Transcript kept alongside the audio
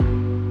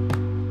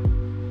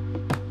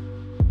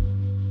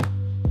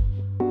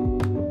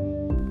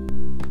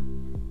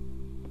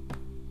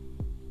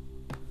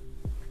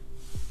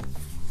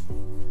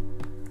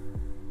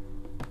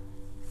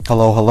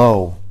Hello,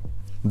 hello.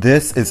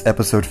 This is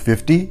episode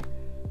 50,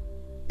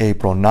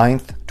 April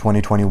 9th,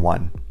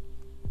 2021.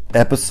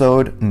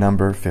 Episode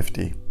number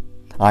 50.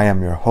 I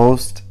am your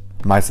host,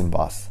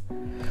 Meisenboss.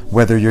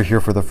 Whether you're here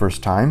for the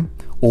first time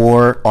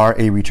or are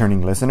a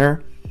returning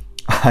listener,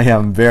 I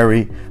am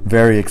very,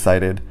 very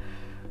excited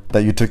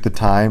that you took the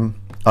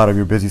time out of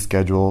your busy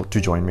schedule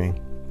to join me.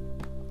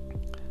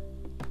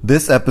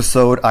 This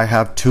episode, I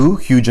have two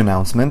huge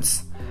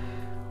announcements.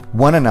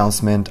 One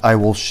announcement I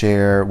will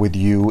share with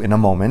you in a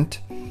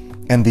moment,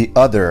 and the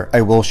other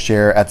I will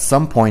share at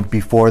some point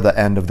before the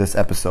end of this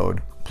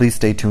episode. Please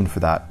stay tuned for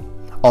that.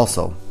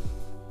 Also,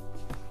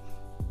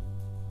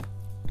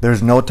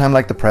 there's no time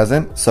like the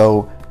present,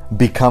 so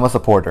become a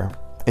supporter.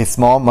 A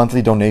small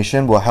monthly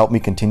donation will help me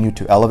continue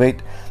to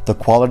elevate the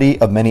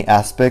quality of many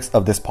aspects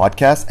of this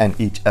podcast and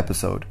each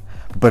episode.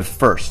 But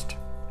first,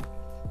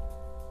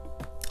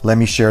 let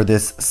me share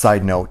this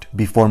side note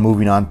before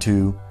moving on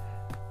to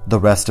the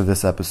rest of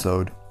this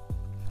episode.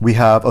 We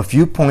have a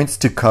few points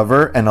to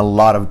cover and a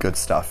lot of good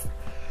stuff.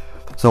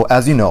 So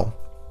as you know,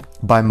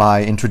 by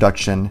my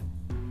introduction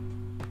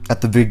at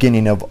the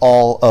beginning of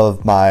all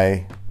of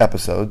my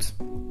episodes,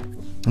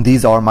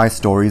 these are my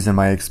stories and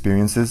my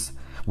experiences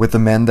with the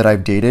men that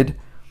I've dated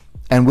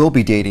and will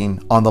be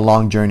dating on the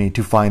long journey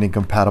to find a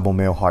compatible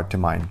male heart to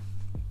mine.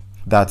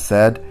 That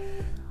said,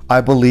 I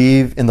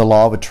believe in the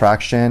law of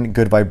attraction,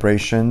 good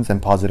vibrations,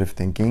 and positive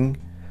thinking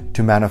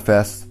to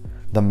manifest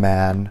the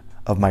man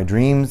of my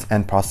dreams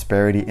and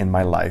prosperity in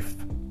my life.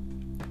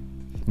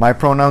 My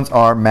pronouns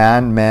are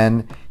man,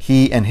 men,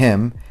 he, and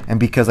him, and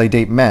because I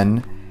date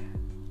men,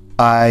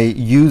 I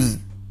use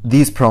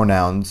these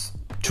pronouns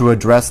to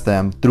address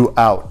them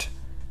throughout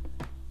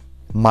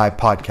my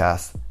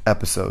podcast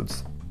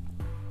episodes.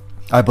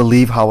 I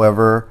believe,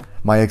 however,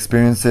 my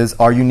experiences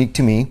are unique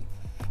to me,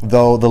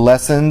 though the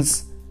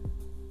lessons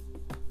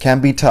can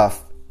be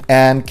tough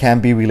and can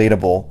be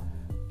relatable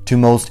to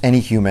most any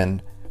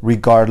human,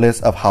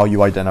 regardless of how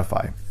you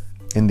identify.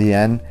 In the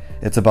end,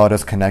 it's about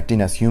us connecting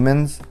as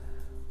humans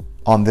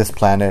on this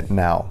planet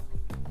now.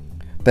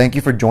 Thank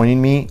you for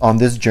joining me on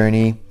this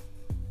journey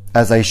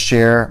as I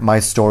share my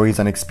stories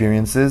and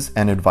experiences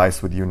and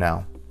advice with you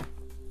now.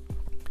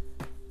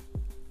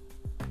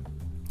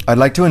 I'd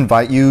like to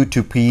invite you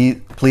to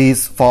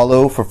please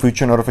follow for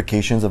future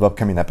notifications of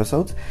upcoming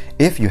episodes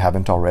if you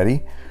haven't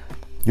already.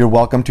 You're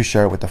welcome to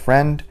share it with a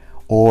friend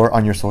or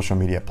on your social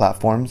media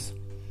platforms.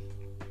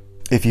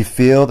 If you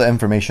feel the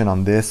information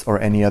on this or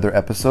any other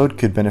episode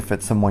could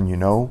benefit someone you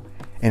know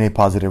in a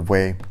positive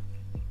way,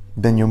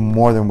 then you're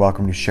more than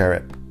welcome to share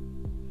it.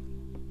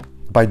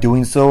 By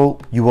doing so,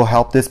 you will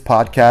help this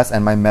podcast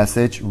and my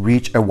message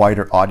reach a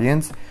wider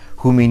audience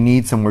who may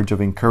need some words of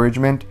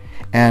encouragement,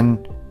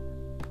 and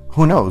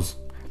who knows,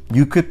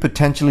 you could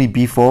potentially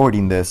be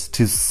forwarding this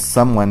to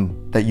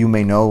someone that you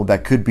may know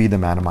that could be the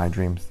man of my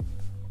dreams.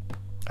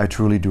 I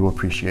truly do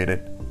appreciate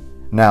it.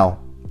 Now,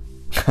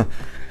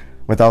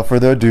 without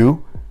further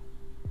ado,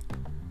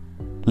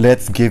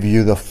 let's give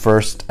you the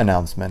first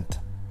announcement.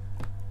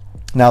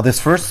 Now, this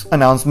first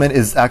announcement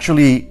is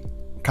actually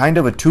kind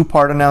of a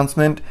two-part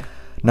announcement.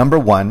 Number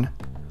one,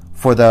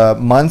 for the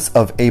months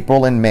of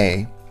April and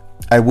May,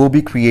 I will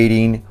be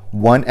creating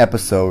one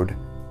episode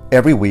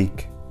every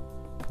week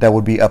that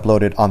would be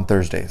uploaded on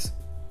Thursdays,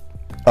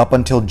 up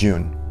until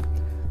June.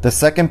 The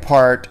second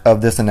part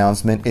of this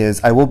announcement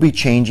is I will be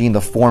changing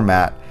the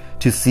format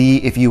to see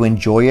if you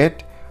enjoy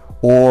it,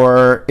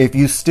 or if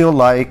you still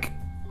like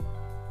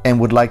and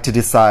would like to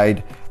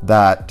decide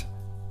that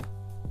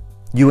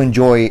you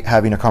enjoy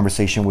having a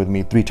conversation with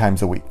me 3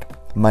 times a week,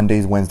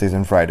 Mondays, Wednesdays,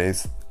 and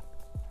Fridays,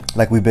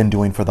 like we've been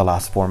doing for the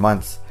last 4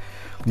 months.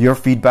 Your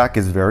feedback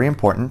is very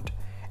important,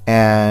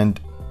 and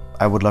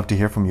I would love to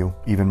hear from you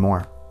even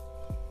more.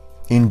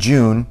 In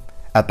June,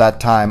 at that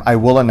time, I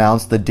will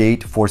announce the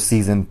date for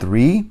season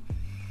 3,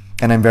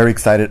 and I'm very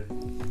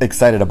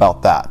excited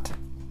about that.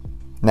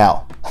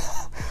 Now,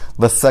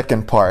 the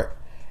second part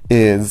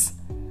is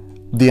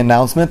the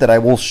announcement that I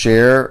will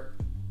share.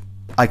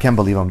 I can't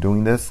believe I'm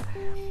doing this.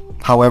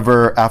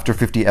 However, after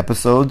 50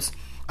 episodes,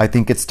 I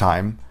think it's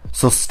time.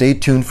 So stay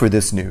tuned for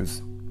this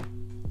news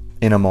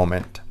in a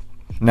moment.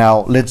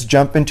 Now, let's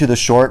jump into the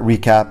short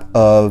recap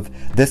of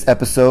this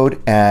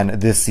episode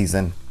and this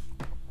season.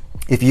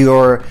 If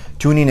you're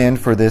tuning in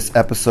for this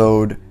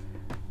episode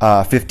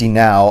 50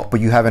 now, but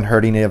you haven't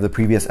heard any of the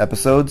previous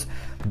episodes,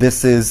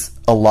 this is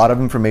a lot of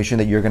information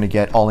that you're going to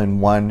get all in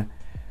one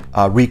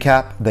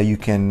recap that you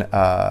can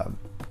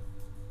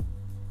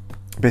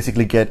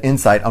basically get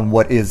insight on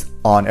what is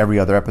on every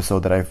other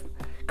episode that I've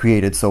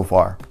created so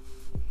far.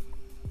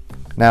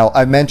 Now,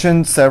 I've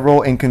mentioned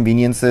several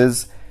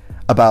inconveniences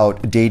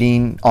about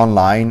dating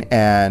online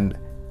and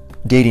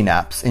dating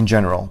apps in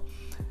general.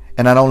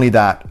 And not only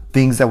that,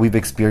 things that we've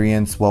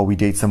experienced while we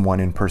date someone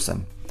in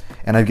person.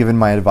 And I've given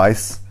my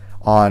advice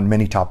on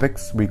many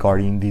topics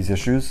regarding these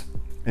issues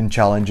and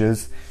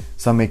challenges.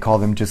 Some may call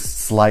them just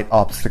slight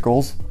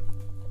obstacles.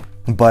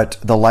 But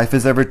the life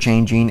is ever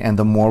changing, and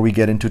the more we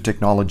get into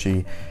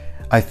technology,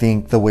 I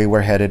think the way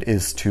we're headed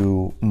is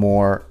to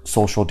more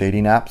social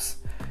dating apps.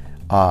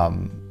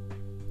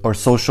 or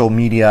social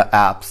media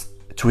apps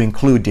to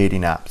include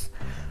dating apps.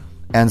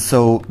 And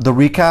so the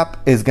recap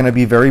is going to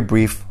be very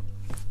brief.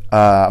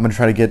 I'm going to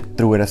try to get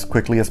through it as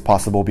quickly as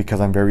possible because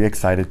I'm very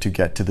excited to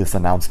get to this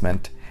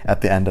announcement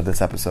at the end of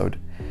this episode.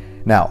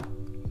 Now,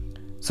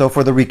 so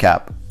for the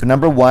recap, for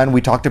number one,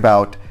 we talked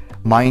about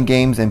mind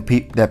games and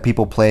that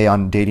people play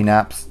on dating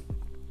apps.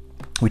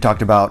 We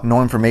talked about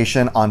no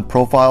information on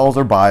profiles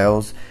or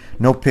bios,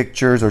 no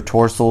pictures or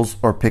torsos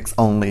or pics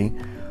only,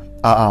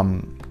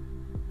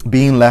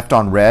 being left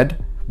on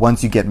red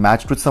once you get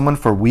matched with someone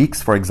for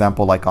weeks, for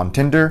example, like on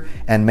Tinder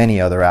and many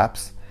other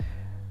apps.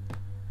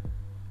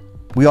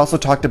 We also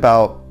talked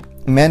about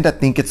men that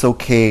think it's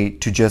okay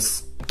to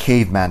just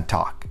caveman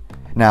talk.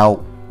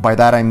 Now, by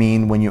that I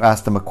mean when you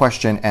ask them a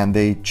question and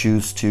they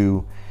choose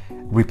to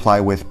reply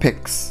with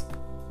pics,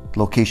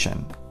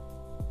 location,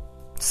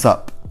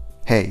 sup,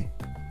 hey,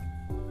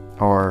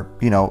 or,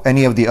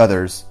 any of the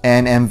others,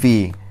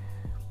 NMV,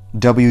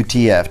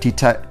 WTF,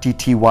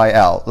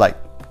 TTYL,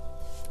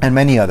 and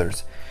many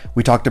others.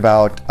 We talked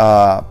about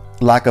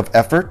lack of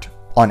effort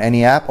on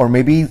any app, or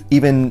maybe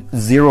even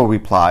zero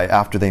reply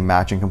after they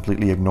match and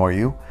completely ignore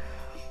you.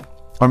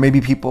 Or maybe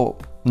people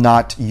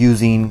not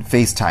using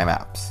FaceTime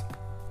apps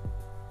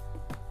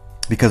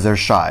because they're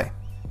shy.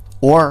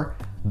 Or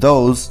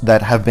those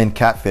that have been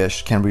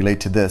catfished can relate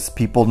to this.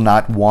 People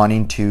not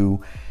wanting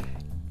to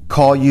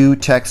call you,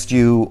 text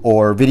you,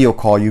 or video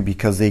call you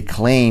because they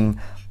claim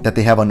that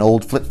they have an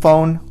old flip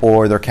phone,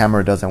 or their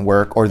camera doesn't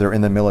work, or they're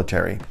in the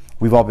military.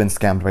 We've all been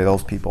scammed by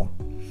those people.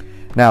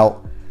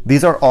 Now,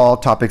 these are all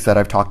topics that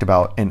I've talked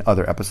about in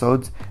other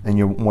episodes, and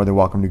you're more than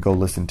welcome to go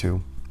listen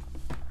to.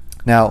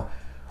 Now,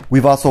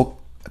 we've also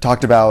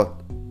talked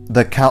about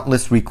the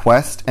countless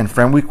requests and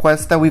friend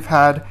requests that we've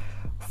had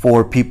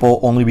for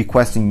people only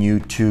requesting you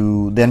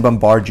to then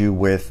bombard you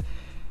with,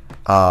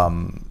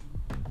 how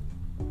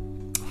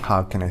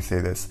can I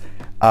say this?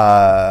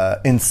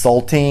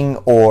 Insulting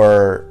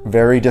or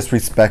very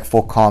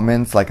disrespectful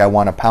comments like, I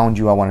want to pound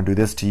you, I want to do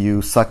this to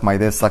you, suck my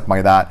this, suck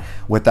my that,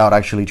 without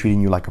actually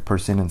treating you like a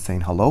person and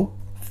saying hello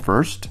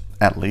first,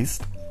 at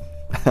least.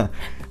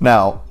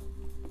 Now,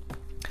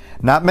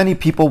 not many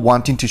people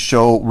wanting to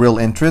show real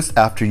interest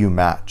after you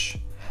match.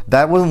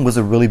 That one was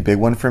a really big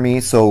one for me,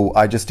 so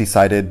I just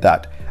decided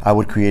that I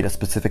would create a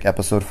specific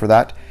episode for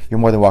that. You're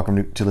more than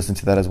welcome to listen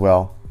to that as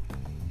well.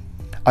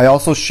 I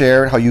also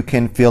shared how you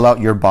can fill out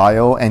your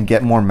bio and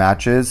get more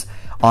matches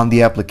on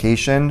the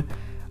application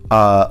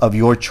of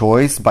your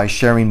choice by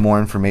sharing more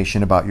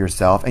information about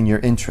yourself and your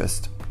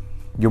interest.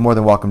 You're more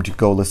than welcome to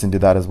go listen to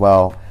that as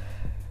well.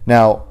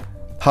 Now,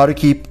 how to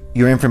keep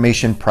your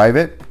information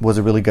private was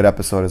a really good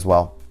episode as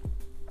well.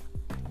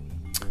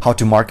 How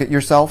to market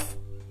yourself.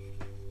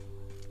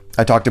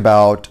 I talked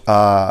about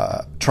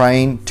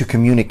trying to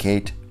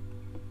communicate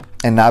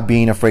and not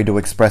being afraid to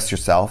express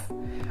yourself.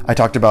 I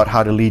talked about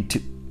how to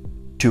lead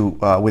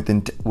with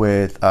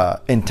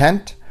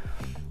intent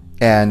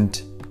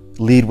and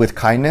lead with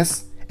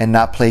kindness, and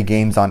not play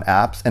games on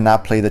apps, and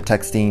not play the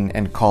texting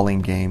and calling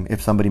game.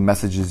 If somebody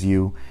messages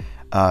you,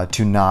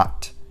 to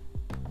not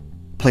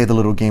play the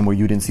little game where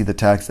you didn't see the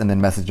text and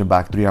then message them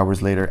back 3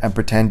 hours later and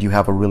pretend you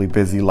have a really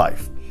busy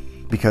life,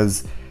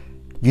 because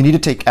you need to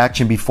take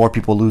action before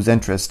people lose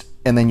interest,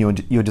 and then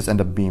you'll just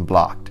end up being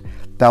blocked.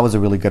 That was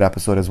a really good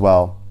episode as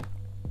well.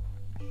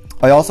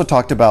 I also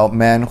talked about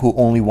men who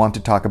only want to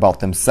talk about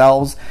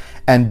themselves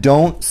and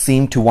don't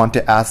seem to want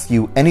to ask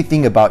you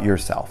anything about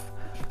yourself,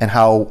 and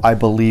how I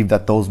believe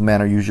that those men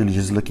are usually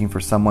just looking for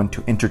someone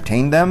to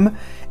entertain them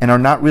and are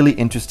not really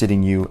interested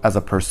in you as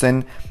a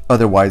person.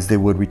 Otherwise, they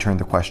would return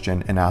the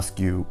question and ask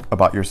you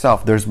about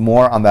yourself. There's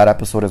more on that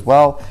episode as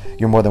well.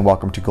 You're more than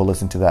welcome to go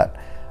listen to that.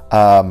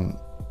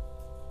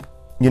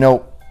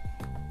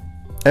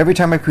 Every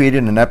time I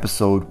created an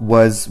episode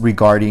was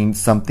regarding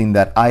something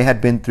that I had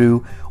been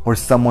through, or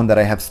someone that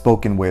I have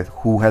spoken with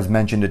who has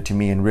mentioned it to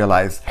me and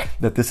realized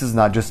that this is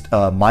not just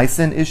a my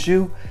sin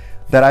issue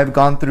that I've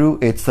gone through.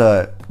 It's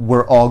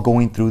we're all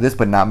going through this,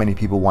 but not many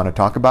people want to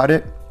talk about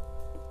it,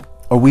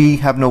 or we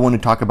have no one to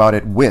talk about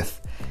it with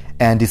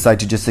and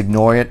decide to just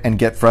ignore it and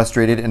get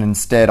frustrated and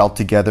instead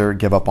altogether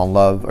give up on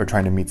love or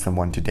trying to meet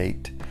someone to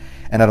date.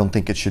 And I don't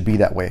think it should be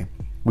that way.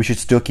 We should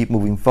still keep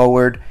moving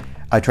forward.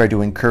 I try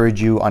to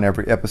encourage you on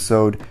every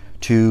episode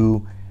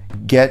to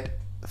get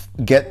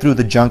through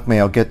the junk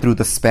mail, get through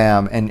the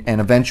spam, and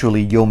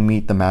eventually you'll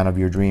meet the man of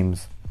your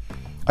dreams.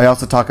 I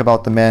also talk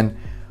about the men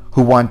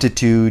who wanted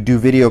to do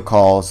video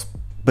calls,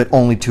 but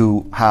only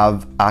to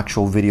have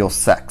actual video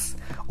sex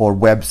or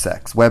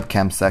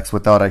webcam sex,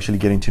 without actually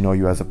getting to know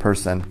you as a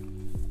person.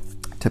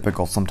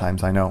 Typical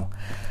sometimes, I know.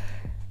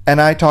 And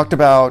I talked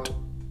about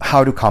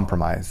how to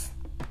compromise,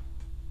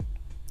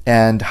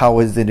 and how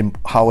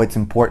it's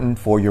important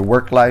for your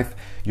work life,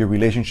 your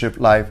relationship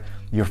life,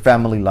 your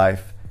family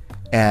life,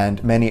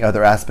 and many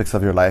other aspects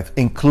of your life,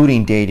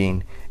 including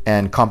dating.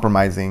 And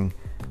compromising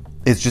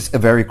is just a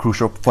very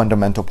crucial,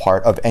 fundamental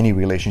part of any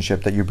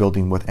relationship that you're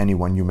building with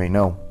anyone you may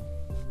know.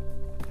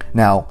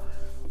 Now,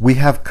 we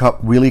have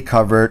really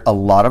covered a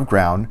lot of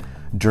ground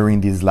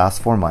during these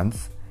last 4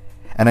 months,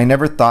 And I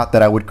never thought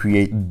that I would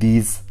create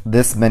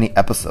this many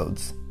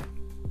episodes,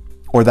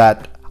 or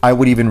that I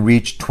would even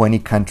reach 20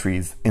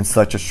 countries in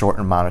such a short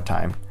amount of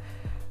time.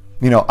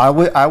 I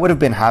would have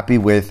been happy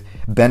with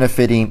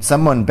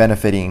someone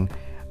benefiting,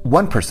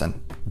 one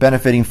person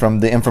benefiting from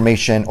the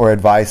information or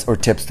advice or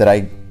tips that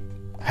I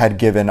had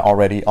given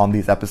already on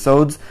these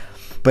episodes.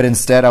 But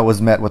instead, I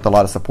was met with a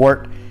lot of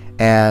support,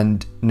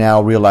 and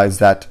now realize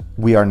that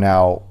we are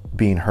now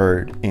being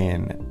heard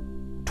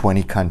in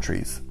 20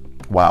 countries.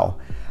 Wow.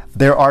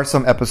 There are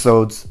some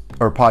episodes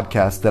or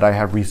podcasts that I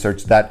have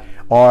researched that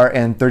are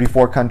in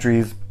 34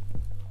 countries,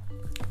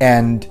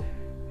 and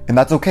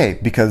that's okay,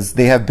 because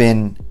they have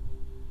been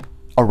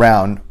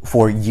around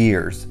for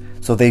years.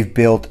 So they've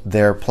built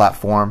their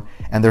platform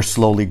and they're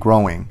slowly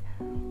growing.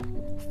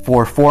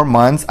 For 4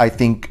 months, I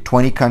think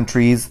 20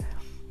 countries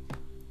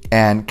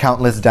and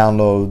countless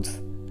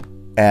downloads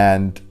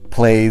and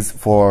plays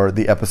for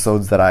the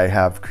episodes that I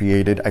have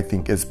created, I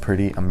think is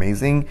pretty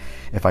amazing,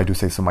 if I do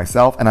say so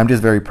myself. And I'm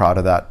just very proud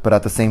of that. But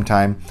at the same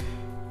time,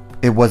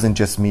 it wasn't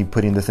just me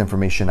putting this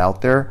information out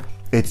there.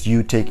 It's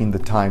you taking the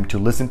time to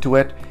listen to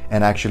it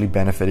and actually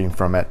benefiting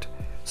from it.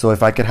 So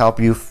if I could help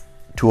you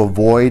to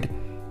avoid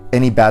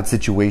any bad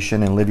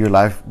situation and live your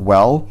life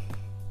well,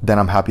 then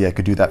I'm happy I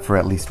could do that for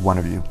at least one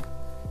of you.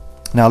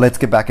 Now let's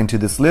get back into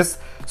this list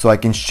so I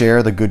can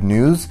share the good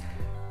news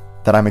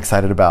that I'm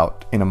excited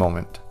about in a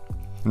moment.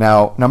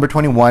 Now, number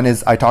 21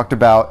 is I talked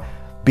about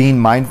being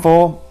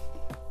mindful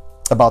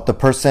about the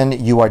person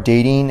you are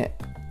dating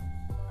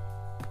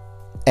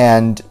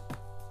and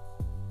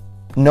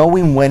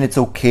knowing when it's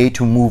okay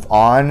to move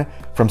on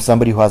from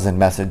somebody who hasn't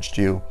messaged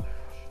you.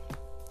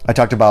 I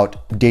talked about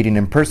dating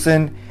in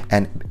person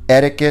and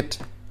etiquette,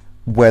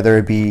 whether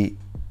it be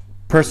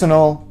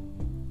personal,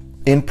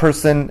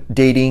 in-person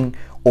dating,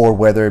 or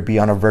whether it be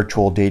on a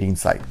virtual dating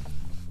site.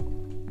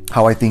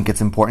 How I think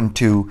it's important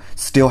to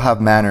still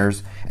have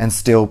manners and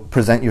still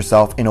present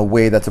yourself in a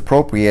way that's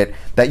appropriate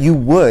that you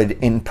would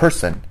in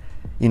person.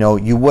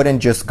 You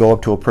wouldn't just go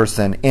up to a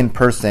person in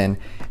person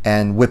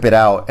and whip it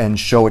out and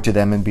show it to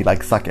them and be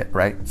like, suck it,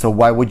 right? So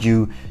why would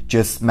you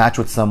just match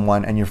with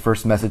someone and your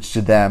first message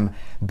to them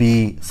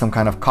be some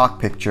kind of cock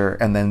picture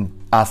and then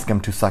ask them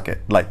to suck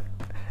it? Like,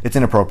 it's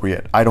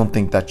inappropriate. I don't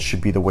think that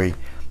should be the way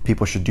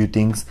people should do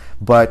things.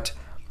 But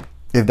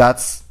if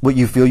that's what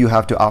you feel you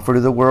have to offer to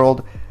the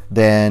world,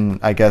 then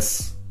I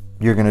guess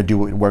you're going to do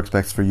what works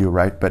best for you,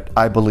 right? But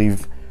I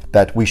believe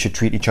that we should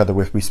treat each other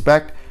with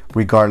respect,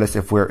 regardless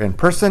if we're in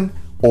person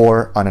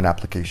or on an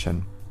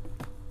application.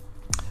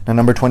 Now,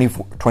 number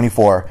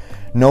 24,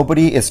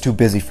 nobody is too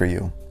busy for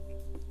you.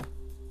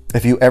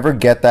 If you ever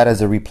get that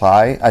as a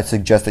reply, I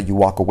suggest that you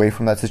walk away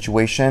from that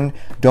situation.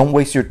 Don't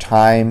waste your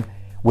time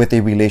with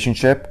a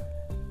relationship,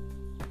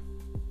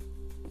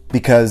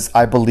 because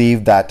I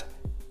believe that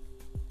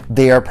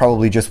they are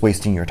probably just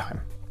wasting your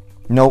time.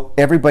 No,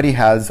 everybody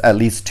has at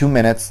least 2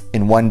 minutes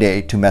in one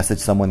day to message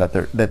someone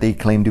that they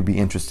claim to be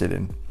interested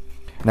in.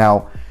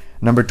 Now,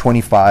 number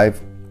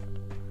 25,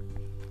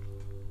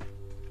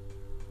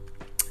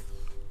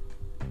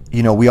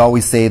 we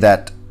always say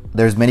that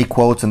there's many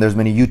quotes and there's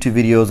many YouTube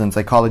videos and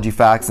psychology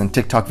facts and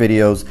TikTok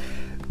videos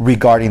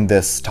regarding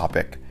this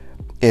topic.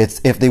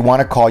 It's if they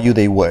want to call you,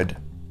 they would.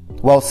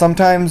 Well,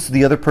 sometimes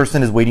the other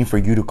person is waiting for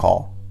you to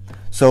call.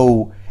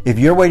 So if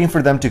you're waiting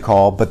for them to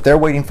call, but they're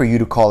waiting for you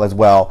to call as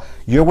well,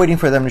 you're waiting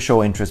for them to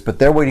show interest, but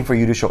they're waiting for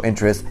you to show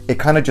interest, it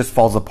kind of just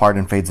falls apart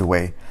and fades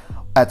away.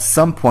 At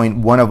some point,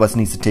 one of us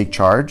needs to take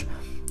charge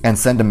and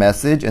send a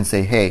message and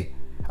say, hey,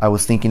 I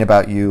was thinking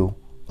about you,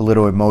 a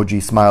little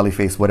emoji, smiley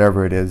face,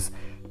 whatever it is,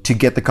 to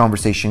get the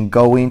conversation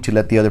going, to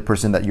let the other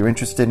person that you're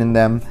interested in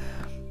them.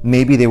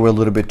 Maybe they were a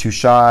little bit too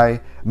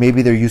shy.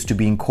 Maybe they're used to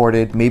being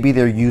courted. Maybe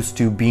they're used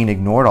to being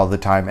ignored all the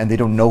time and they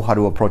don't know how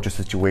to approach a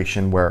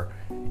situation where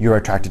you're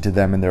attracted to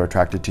them and they're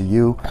attracted to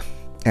you,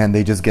 and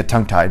they just get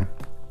tongue-tied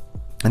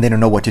and they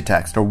don't know what to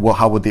text or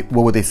what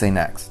would they say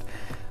next.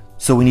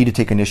 So we need to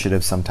take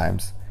initiative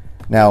sometimes.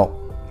 Now,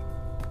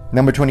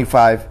 number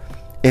 25,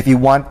 if you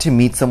want to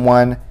meet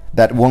someone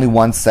that only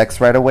wants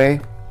sex right away,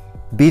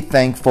 be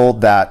thankful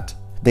that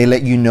they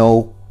let you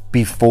know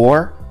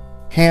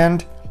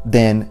beforehand.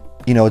 Then,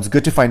 it's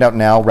good to find out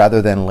now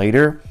rather than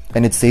later,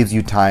 and it saves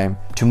you time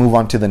to move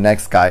on to the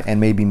next guy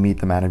and maybe meet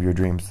the man of your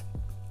dreams.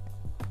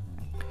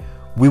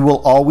 We will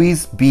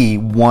always be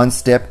one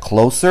step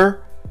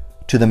closer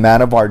to the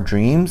man of our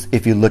dreams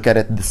if you look at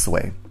it this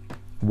way.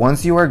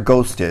 Once you are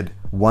ghosted,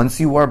 once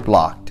you are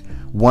blocked,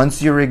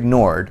 once you're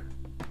ignored,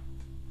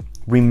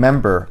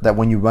 remember that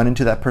when you run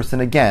into that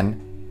person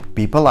again,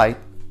 be polite,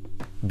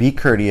 be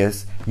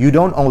courteous. You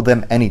don't owe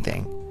them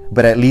anything,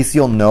 but at least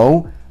you'll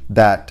know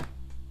that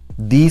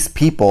these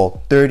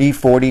people, 30,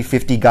 40,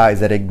 50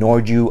 guys that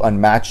ignored you,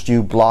 unmatched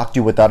you, blocked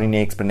you without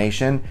any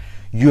explanation,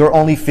 you're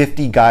only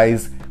 50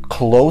 guys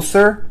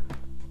closer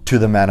to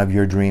the man of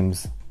your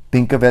dreams.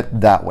 Think of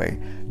it that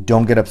way.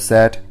 Don't get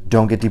upset.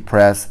 Don't get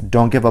depressed.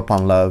 Don't give up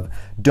on love.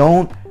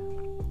 Don't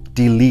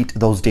delete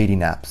those dating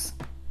apps.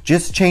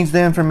 Just change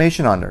the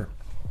information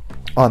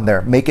on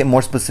there. Make it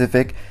more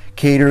specific.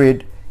 Cater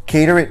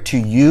Cater it to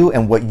you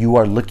and what you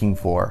are looking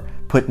for.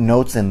 Put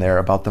notes in there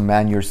about the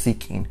man you're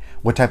seeking,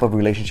 what type of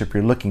relationship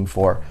you're looking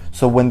for.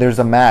 So when there's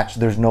a match,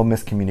 there's no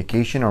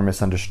miscommunication or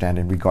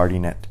misunderstanding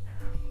regarding it.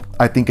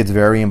 I think it's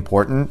very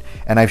important,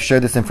 and I've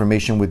shared this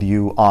information with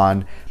you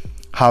on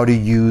how to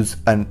use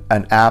an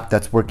app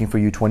that's working for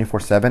you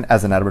 24/7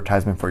 as an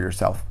advertisement for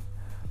yourself.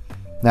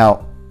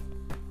 Now,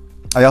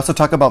 I also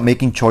talk about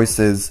making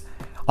choices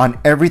on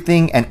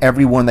everything and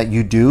everyone that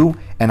you do,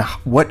 and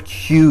what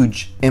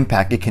huge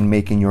impact it can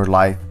make in your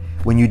life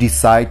when you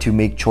decide to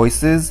make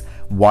choices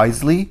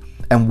wisely,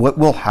 and what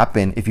will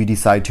happen if you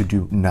decide to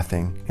do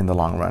nothing in the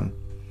long run.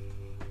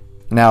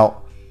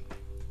 Now,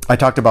 I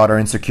talked about our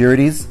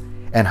insecurities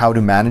and how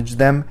to manage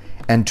them,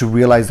 and to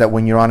realize that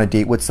when you're on a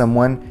date with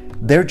someone,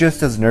 they're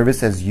just as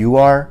nervous as you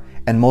are,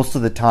 and most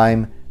of the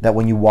time that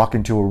when you walk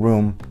into a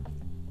room,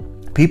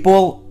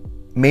 people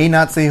may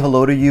not say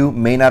hello to you,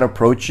 may not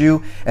approach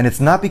you, and it's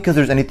not because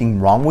there's anything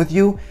wrong with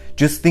you.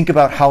 Just think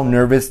about how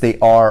nervous they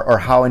are or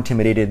how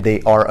intimidated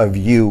they are of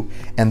you,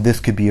 and this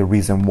could be a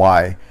reason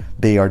why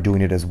they are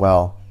doing it as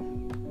well.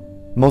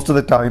 Most of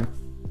the time,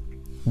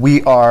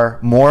 we are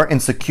more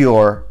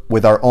insecure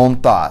with our own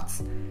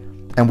thoughts,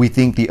 and we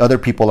think the other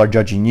people are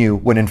judging you,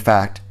 when in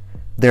fact,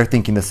 they're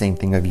thinking the same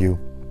thing of you.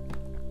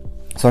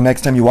 So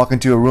next time you walk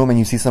into a room and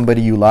you see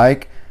somebody you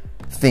like,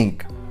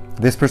 think,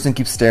 this person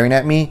keeps staring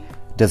at me.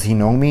 Does he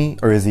know me,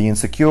 or is he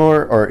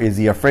insecure, or is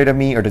he afraid of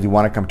me, or does he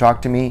want to come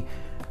talk to me?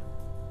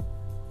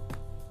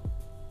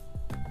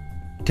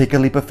 Take a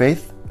leap of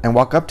faith and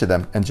walk up to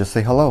them and just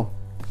say hello.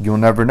 You'll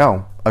never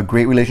know. A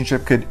great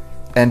relationship could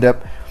end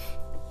up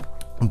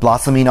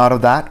blossoming out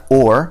of that,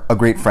 or a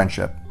great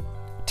friendship.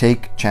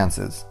 Take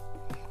chances.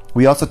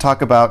 We also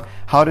talk about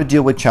how to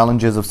deal with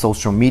challenges of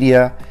social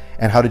media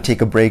and how to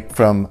take a break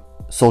from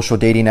social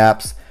dating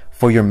apps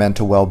for your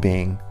mental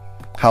well-being.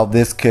 How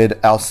this could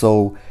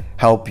also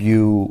help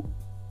you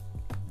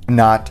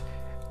not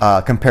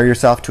compare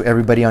yourself to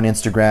everybody on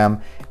Instagram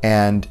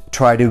and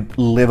try to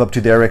live up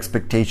to their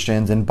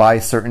expectations and buy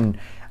certain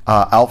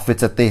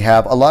outfits that they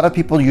have. A lot of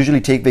people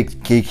usually take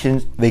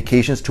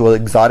vacations to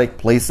exotic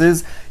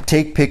places,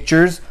 take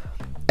pictures,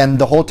 and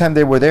the whole time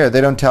they were there,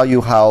 they don't tell you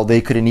how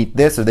they couldn't eat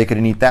this or they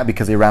couldn't eat that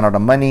because they ran out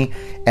of money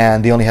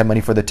and they only had money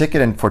for the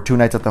ticket and for 2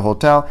 nights at the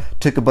hotel.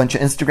 Took a bunch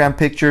of Instagram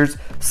pictures,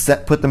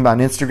 put them on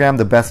Instagram,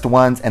 the best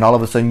ones, and all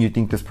of a sudden you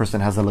think this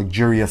person has a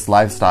luxurious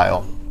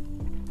lifestyle.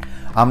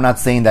 I'm not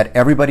saying that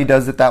everybody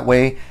does it that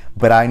way,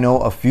 but I know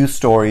a few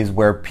stories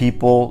where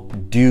people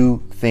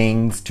do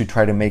things to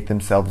try to make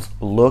themselves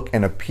look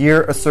and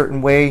appear a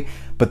certain way,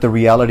 but the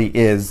reality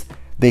is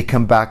they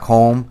come back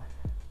home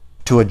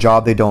to a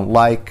job they don't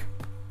like,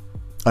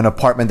 an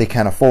apartment they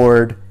can't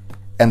afford,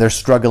 and they're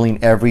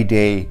struggling every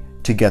day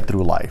to get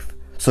through life.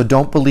 So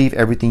don't believe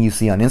everything you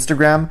see on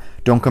Instagram.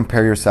 Don't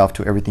compare yourself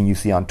to everything you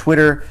see on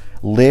Twitter.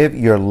 Live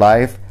your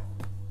life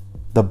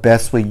the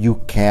best way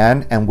you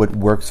can and what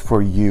works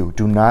for you.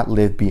 Do not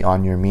live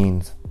beyond your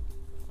means.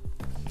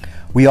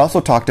 We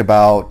also talked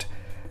about,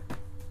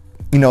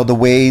 the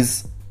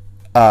ways,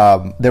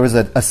 there was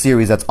a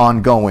series that's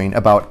ongoing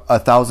about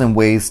 1,000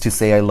 ways to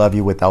say I love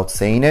you without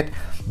saying it.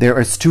 There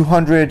is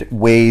 200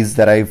 ways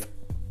that I've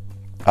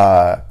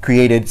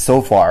created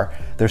so far.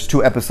 There's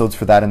 2 episodes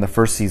for that in the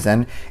first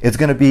season. It's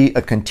going to be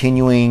a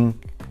continuing,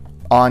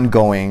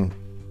 ongoing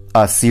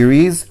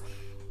series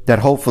that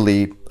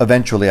hopefully,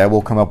 eventually, I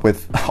will come up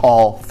with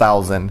all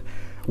 1,000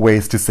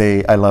 ways to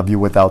say I love you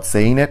without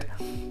saying it.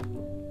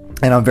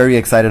 And I'm very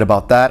excited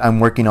about that. I'm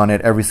working on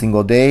it every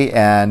single day,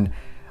 and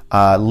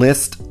the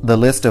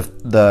list of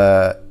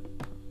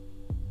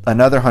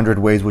another 100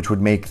 ways, which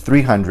would make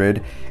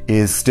 300,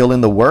 is still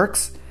in the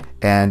works.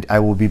 And I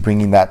will be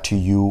bringing that to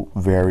you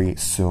very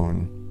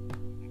soon.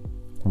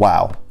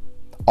 Wow.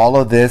 All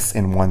of this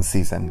in one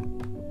season.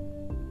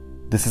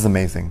 This is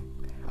amazing.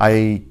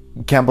 I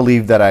can't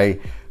believe that I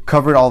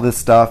covered all this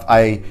stuff.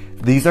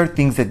 These are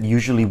things that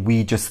usually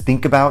we just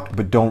think about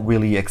but don't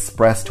really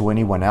express to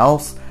anyone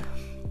else.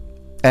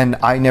 And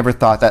I never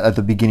thought that at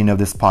the beginning of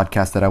this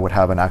podcast that I would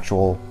have an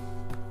actual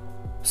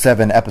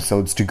 7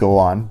 episodes to go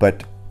on,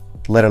 but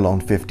let alone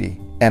 50.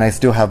 And I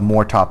still have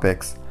more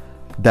topics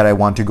that I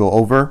want to go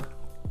over.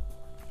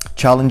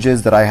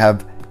 Challenges that I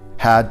have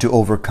had to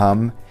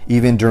overcome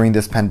even during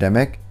this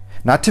pandemic,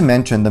 not to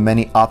mention the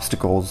many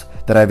obstacles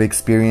that I've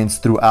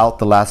experienced throughout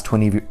the last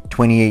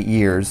 28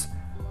 years.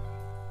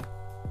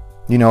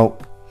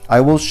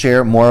 I will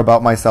share more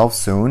about myself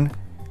soon,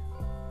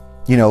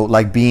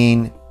 like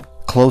being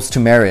close to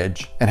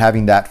marriage and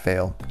having that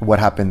fail, what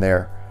happened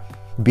there,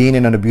 being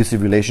in an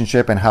abusive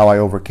relationship and how I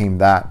overcame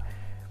that,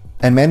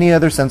 and many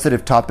other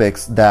sensitive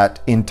topics that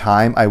in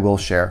time I will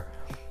share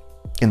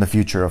in the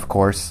future, of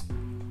course.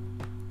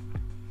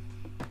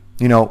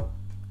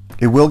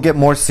 It will get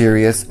more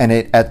serious, and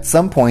at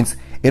some points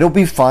it'll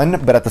be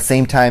fun, but at the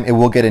same time it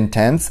will get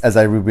intense as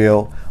I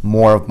reveal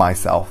more of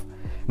myself.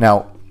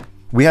 Now,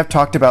 we have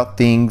talked about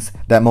things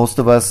that most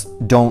of us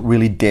don't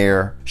really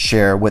dare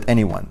share with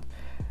anyone.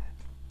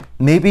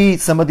 maybe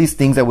some of these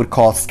things I would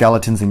call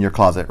skeletons in your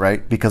closet,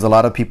 right? Because a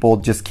lot of people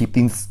just keep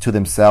things to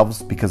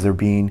themselves because they're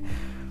being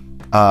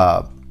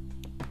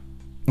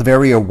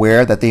very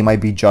aware that they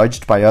might be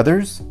judged by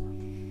others.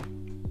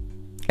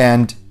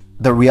 And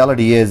the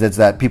reality is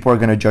that people are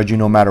going to judge you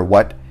no matter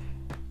what.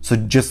 So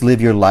just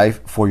live your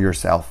life for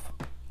yourself.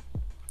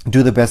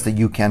 Do the best that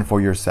you can for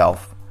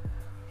yourself.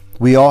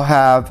 We all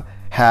have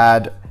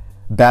had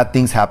bad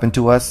things happen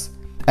to us,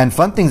 and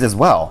fun things as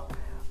well,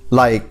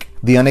 like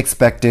the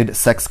unexpected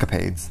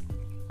sexcapades,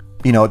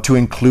 to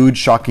include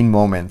shocking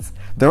moments.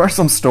 There are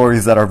some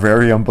stories that are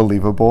very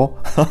unbelievable.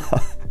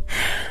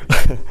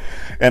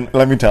 And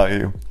let me tell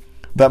you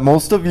that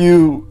most of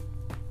you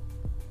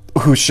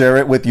who share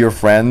it with your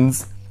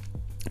friends,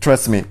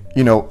 trust me,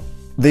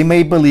 they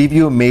may believe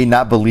you, may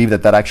not believe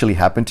that actually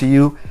happened to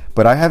you,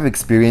 but I have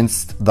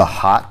experienced the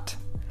hot,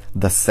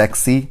 the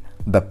sexy,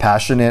 the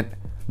passionate,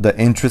 the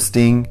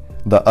interesting,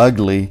 the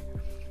ugly,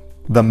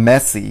 the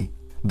messy,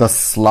 the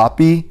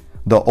sloppy,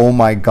 the oh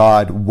my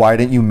god, why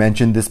didn't you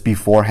mention this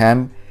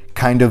beforehand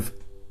kind of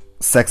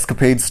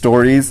sexcapade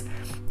stories.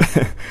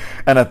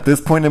 And at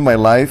this point in my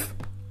life,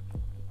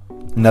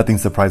 nothing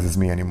surprises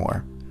me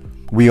anymore.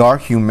 We are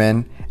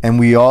human and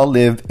we all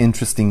live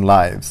interesting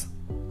lives.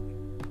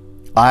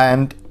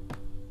 And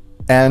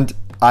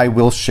I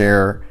will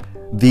share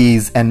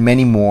these and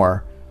many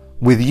more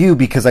with you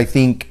because I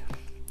think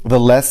the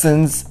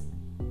lessons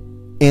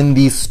in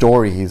these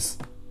stories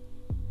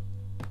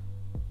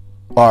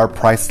are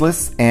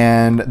priceless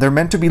and they're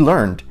meant to be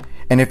learned.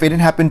 And if it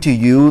didn't happen to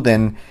you,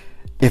 then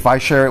if I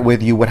share it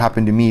with you what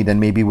happened to me, then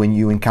maybe when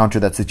you encounter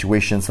that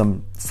situation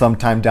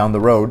sometime down the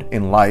road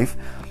in life,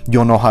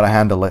 you'll know how to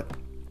handle it.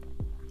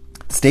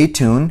 Stay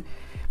tuned,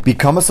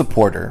 become a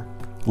supporter,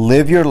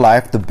 live your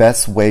life the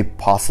best way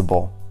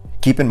possible.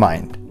 Keep in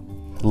mind,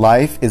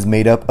 life is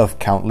made up of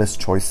countless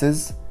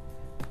choices.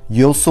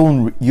 You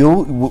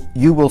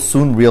will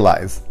soon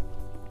realize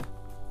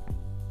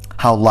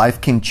how life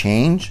can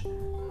change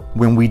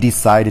when we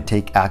decide to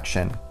take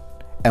action,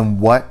 and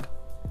what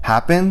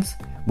happens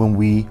when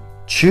we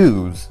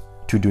choose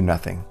to do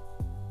nothing.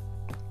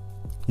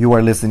 You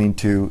are listening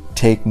to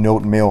Take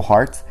Note Male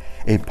Hearts,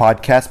 a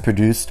podcast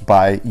produced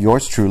by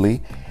yours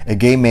truly, a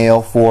gay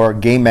male for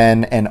gay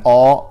men and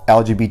all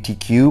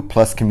LGBTQ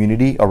plus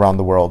community around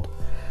the world.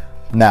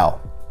 Now,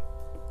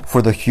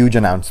 for the huge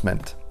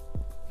announcement.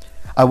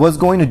 I was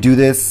going to do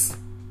this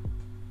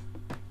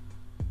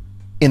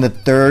in the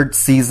 3rd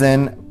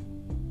season,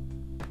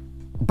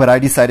 but I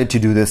decided to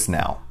do this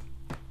now.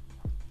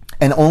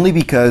 And only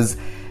because,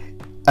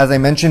 as I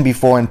mentioned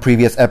before in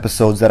previous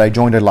episodes, that I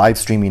joined a live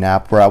streaming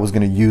app where I was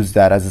going to use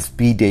that as a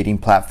speed dating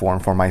platform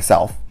for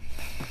myself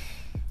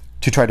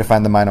to try to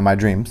find the man of my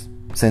dreams,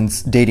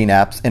 since dating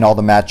apps and all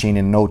the matching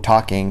and no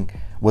talking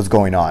was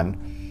going on.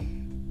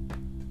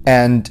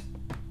 And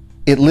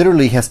it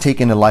literally has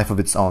taken a life of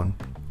its own.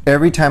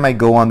 Every time I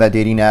go on that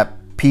dating app,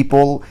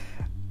 people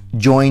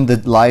join the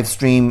live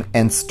stream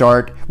and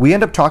we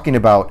end up talking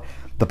about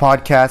the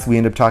podcast, we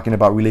end up talking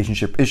about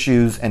relationship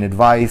issues and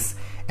advice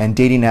and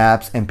dating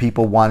apps and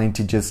people wanting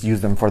to just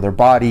use them for their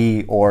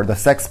body or the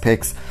sex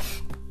pics.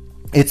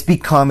 It's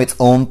become its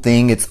own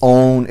thing, it's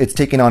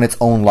taken on its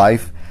own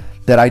life,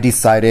 that I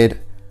decided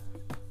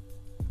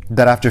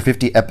that after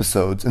 50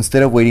 episodes,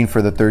 instead of waiting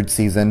for the 3rd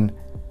season,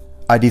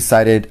 I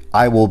decided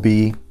I will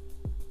be,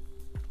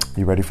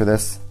 you ready for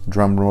this?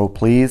 Drum roll,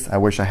 please. I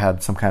wish I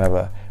had some kind of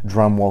a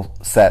drum roll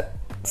set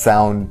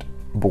sound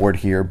board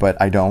here, but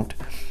I don't.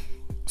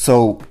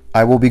 So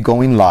I will be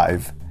going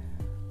live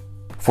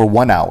for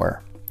 1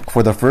 hour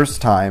for the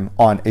first time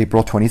on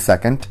April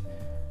 22nd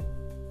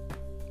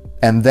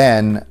and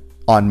then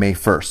on May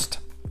 1st.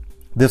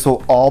 This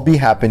will all be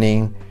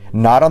happening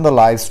not on the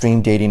live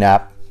stream dating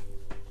app,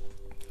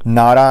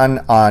 not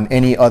on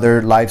any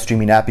other live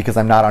streaming app, because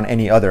I'm not on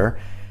any other.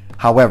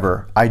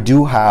 However, I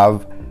do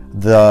have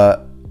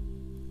the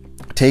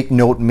Take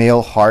Note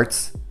Male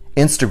Hearts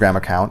Instagram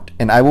account,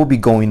 and I will be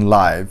going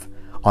live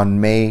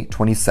on May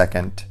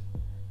 22nd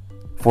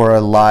for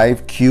a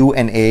live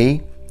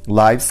Q&A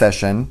live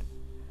session.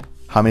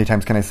 How many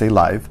times can I say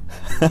live?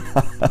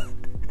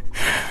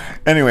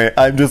 Anyway,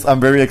 I'm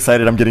very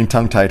excited. I'm getting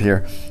tongue-tied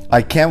here.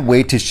 I can't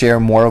wait to share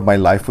more of my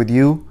life with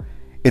you.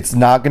 It's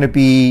not going to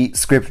be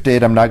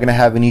scripted. I'm not going to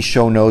have any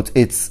show notes.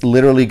 It's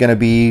literally going to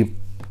be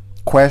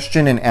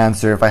question and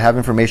answer. If I have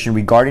information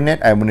regarding it,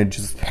 I'm going to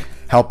just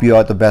help you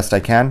out the best I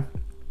can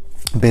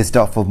based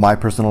off of my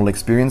personal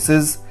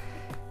experiences.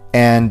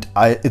 And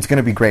it's going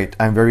to be great.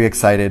 I'm very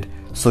excited.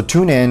 So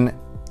tune in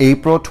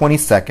April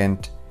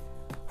 22nd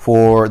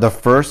for the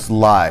first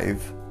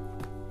live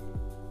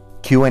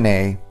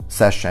Q&A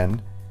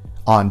session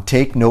on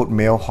Take Note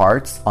Male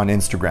Hearts on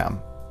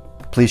Instagram.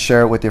 Please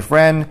share it with your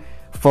friend.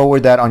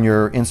 Forward that on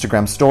your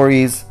Instagram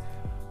stories.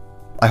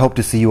 I hope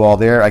to see you all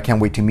there. I can't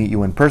wait to meet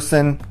you in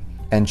person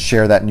and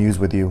share that news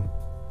with you.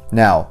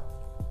 Now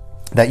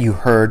that you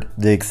heard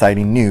the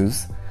exciting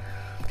news,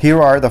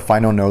 here are the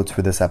final notes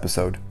for this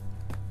episode.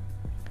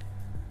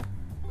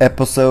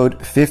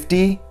 Episode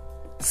 50,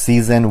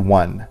 Season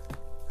 1.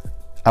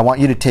 I want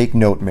you to take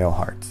note, Male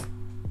Hearts.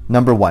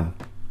 Number 1.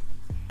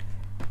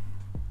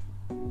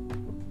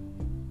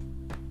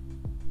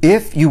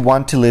 If you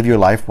want to live your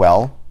life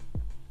well,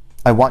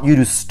 I want you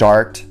to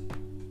start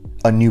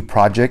a new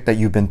project that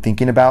you've been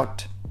thinking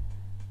about.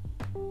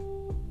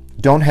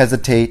 Don't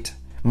hesitate.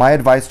 My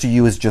advice to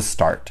you is just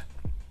start.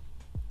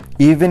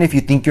 Even if you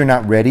think you're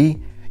not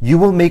ready, you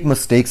will make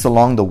mistakes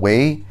along the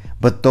way,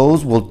 but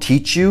those will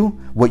teach you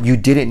what you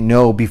didn't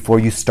know before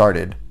you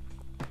started.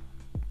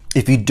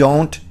 If you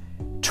don't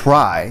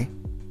try,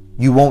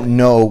 you won't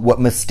know what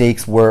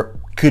mistakes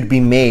could be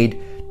made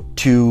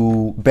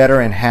to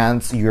better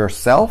enhance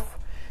yourself,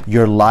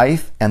 your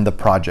life, and the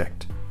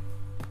project.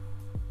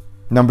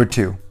 Number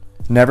 2,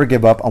 never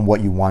give up on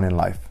what you want in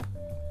life.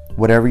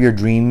 Whatever your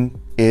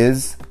dream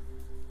is,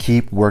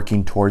 keep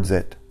working towards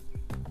it.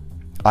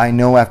 I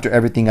know after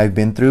everything I've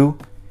been through,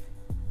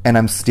 and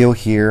I'm still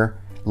here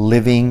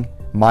living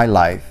my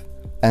life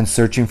and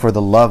searching for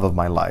the love of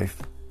my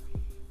life.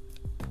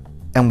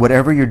 And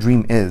whatever your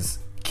dream is,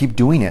 keep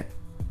doing it.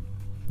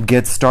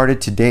 Get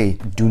started today.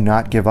 Do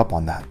not give up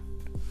on that.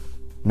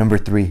 Number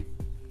 3,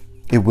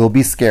 it will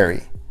be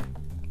scary,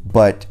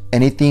 but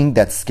anything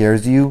that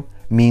scares you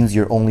means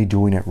you're only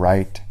doing it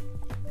right.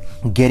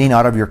 Getting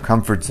out of your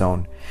comfort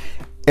zone.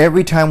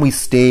 Every time we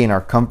stay in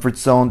our comfort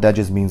zone, that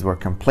just means we're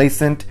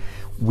complacent.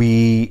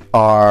 We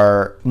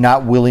are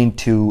not willing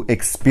to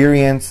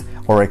experience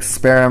or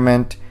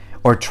experiment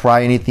or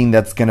try anything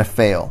that's gonna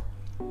fail.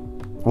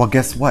 Well,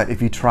 guess what?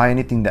 If you try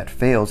anything that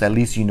fails, at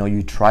least you know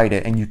you tried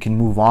it and you can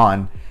move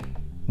on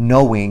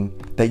knowing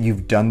that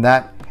you've done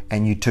that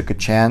and you took a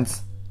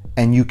chance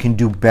and you can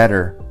do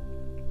better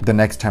the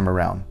next time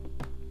around.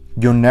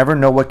 You'll never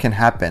know what can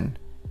happen.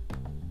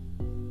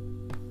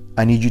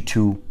 I need you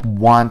to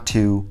want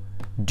to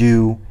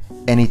do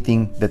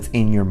anything that's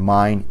in your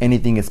mind.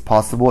 Anything is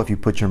possible if you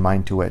put your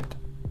mind to it.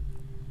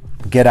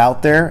 Get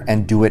out there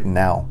and do it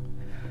now.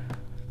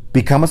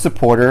 Become a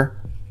supporter.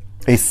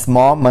 A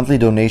small monthly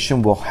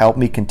donation will help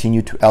me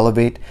continue to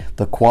elevate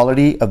the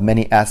quality of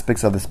many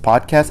aspects of this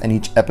podcast and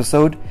each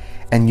episode.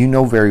 And you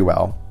know very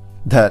well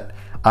that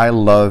I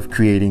love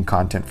creating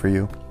content for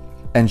you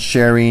and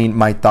sharing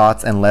my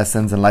thoughts and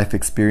lessons and life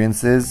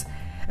experiences.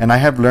 And I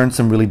have learned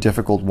some really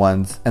difficult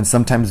ones and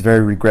sometimes very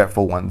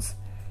regretful ones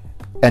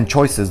and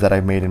choices that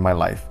I've made in my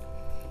life.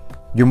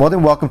 You're more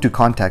than welcome to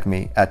contact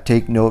me at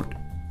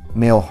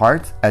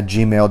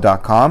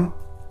takenote@gmail.com.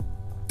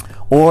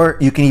 Or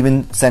you can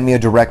even send me a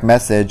direct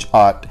message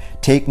at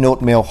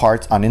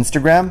takenote-hearts on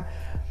Instagram.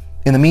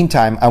 In the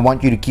meantime, I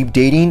want you to keep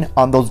dating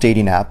on those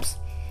dating apps.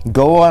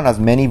 Go on as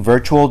many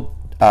virtual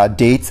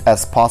dates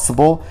as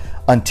possible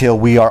until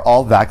we are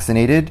all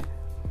vaccinated.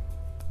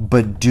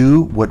 But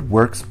do what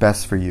works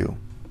best for you.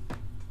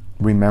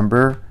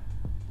 Remember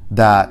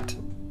that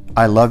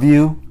I love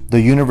you.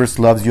 The universe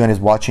loves you and is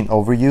watching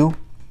over you.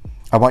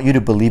 I want you to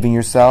believe in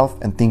yourself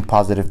and think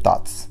positive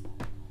thoughts.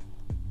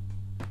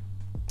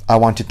 I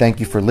want to thank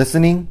you for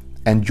listening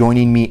and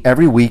joining me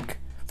every week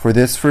for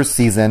this first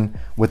season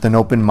with an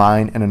open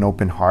mind and an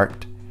open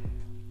heart.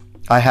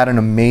 I had an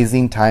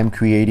amazing time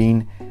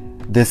creating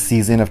this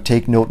season of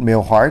Take Note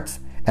Male Hearts,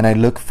 and I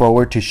look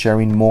forward to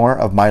sharing more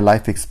of my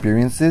life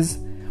experiences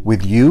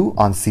with you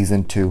on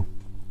season 2.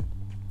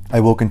 I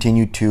will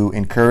continue to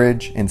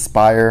encourage,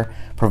 inspire,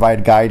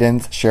 provide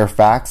guidance, share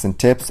facts and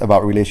tips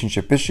about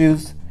relationship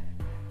issues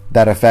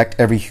that affect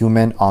every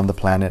human on the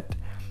planet.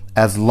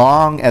 As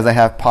long as I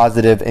have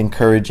positive,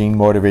 encouraging,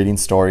 motivating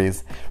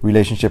stories,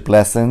 relationship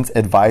lessons,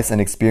 advice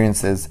and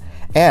experiences,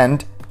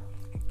 and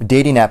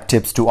dating app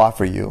tips to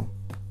offer you,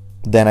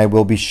 then I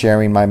will be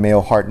sharing my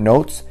male heart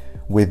notes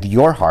with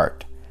your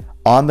heart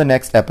on the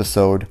next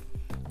episode.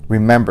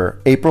 Remember,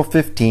 April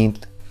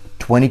 15th,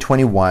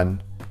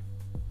 2021.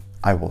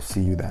 I will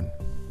see you then.